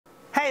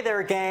Hey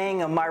there,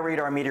 gang. I'm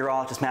MyRadar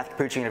meteorologist Matthew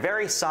Cappucci in a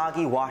very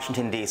soggy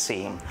Washington,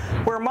 D.C.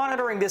 We're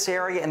monitoring this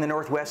area in the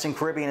northwestern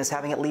Caribbean as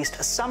having at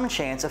least some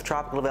chance of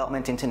tropical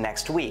development into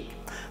next week.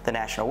 The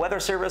National Weather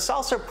Service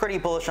also pretty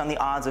bullish on the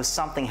odds of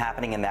something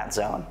happening in that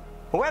zone.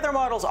 Weather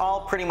models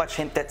all pretty much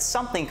hint that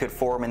something could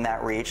form in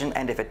that region,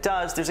 and if it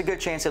does, there's a good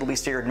chance it'll be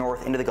steered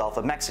north into the Gulf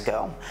of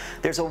Mexico.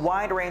 There's a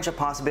wide range of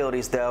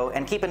possibilities though,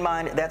 and keep in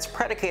mind that's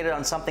predicated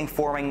on something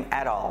forming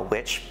at all,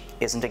 which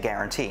isn't a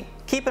guarantee.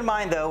 Keep in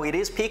mind though, it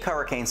is peak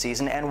hurricane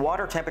season and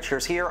water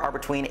temperatures here are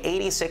between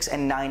 86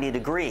 and 90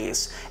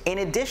 degrees. In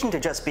addition to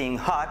just being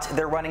hot,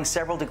 they're running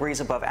several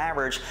degrees above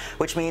average,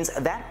 which means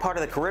that part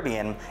of the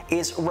Caribbean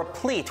is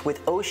replete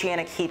with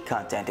oceanic heat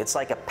content. It's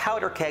like a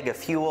powder keg of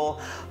fuel,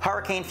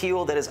 hurricane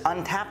fuel that is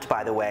untapped,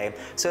 by the way,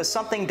 so if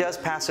something does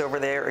pass over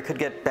there, it could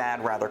get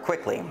bad rather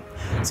quickly.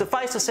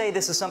 Suffice to say,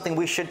 this is something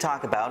we should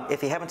talk about.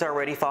 If you haven't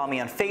already, follow me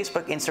on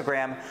Facebook,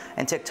 Instagram,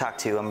 and TikTok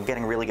too. I'm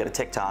getting really good at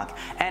TikTok.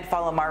 And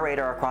follow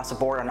MyRadar across the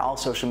board on all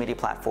social media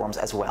platforms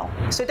as well.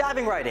 So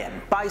diving right in,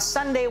 by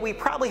Sunday we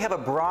probably have a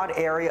broad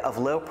area of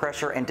low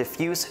pressure and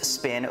diffuse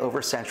spin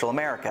over Central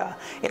America.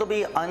 It'll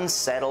be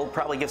unsettled,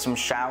 probably give some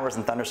showers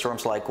and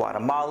thunderstorms like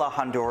Guatemala,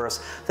 Honduras,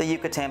 the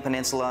Yucatan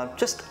Peninsula,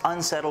 just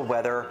unsettled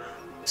weather.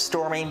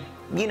 Stormy,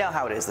 you know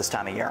how it is this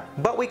time of year.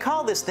 But we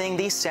call this thing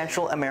the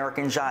Central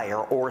American Gyre,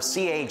 or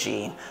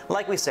CAG.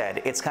 Like we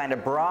said, it's kind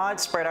of broad,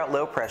 spread out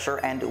low pressure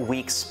and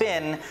weak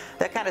spin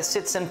that kind of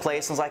sits in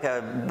place and is like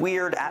a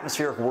weird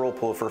atmospheric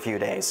whirlpool for a few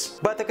days.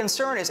 But the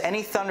concern is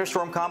any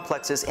thunderstorm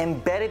complexes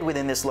embedded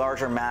within this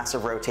larger mass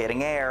of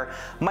rotating air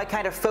might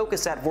kind of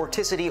focus that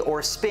vorticity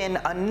or spin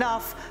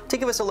enough to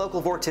give us a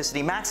local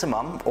vorticity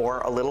maximum, or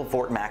a little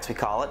vort max we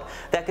call it,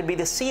 that could be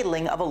the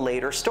seedling of a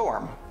later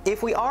storm.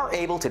 If we are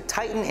able to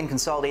tighten and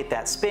consolidate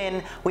that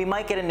spin, we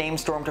might get a named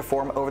storm to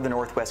form over the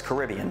northwest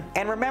Caribbean.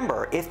 And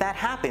remember, if that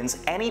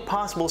happens, any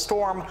possible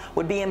storm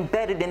would be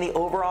embedded in the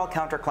overall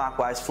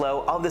counterclockwise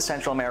flow of the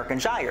Central American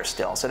Gyre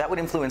still, so that would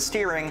influence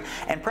steering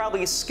and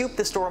probably scoop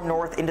the storm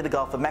north into the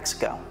Gulf of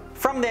Mexico.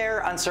 From there,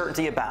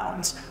 uncertainty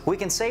abounds. We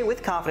can say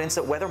with confidence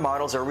that weather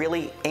models are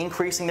really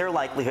increasing their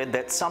likelihood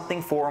that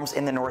something forms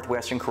in the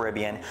northwestern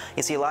Caribbean.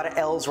 You see a lot of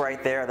L's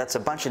right there. That's a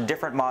bunch of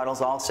different models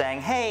all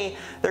saying, hey,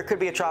 there could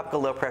be a tropical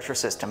low pressure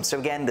system. So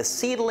again, the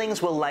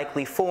seedlings will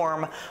likely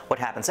form. What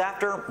happens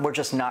after, we're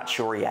just not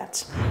sure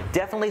yet.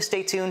 Definitely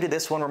stay tuned to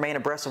this one, remain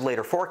abreast of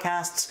later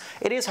forecasts.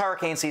 It is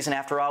hurricane season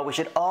after all. We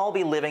should all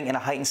be living in a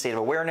heightened state of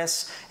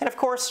awareness. And of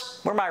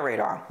course, we're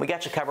MyRadar. We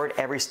got you covered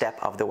every step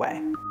of the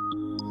way.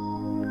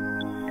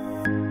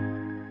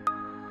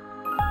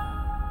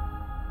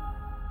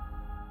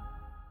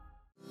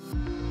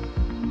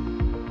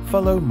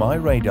 Follow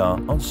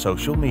MyRadar on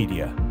social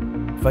media: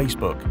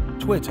 Facebook,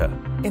 Twitter,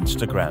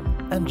 Instagram,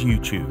 and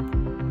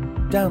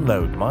YouTube.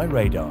 Download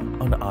MyRadar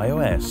on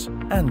iOS,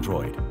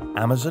 Android,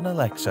 Amazon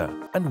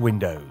Alexa, and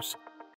Windows.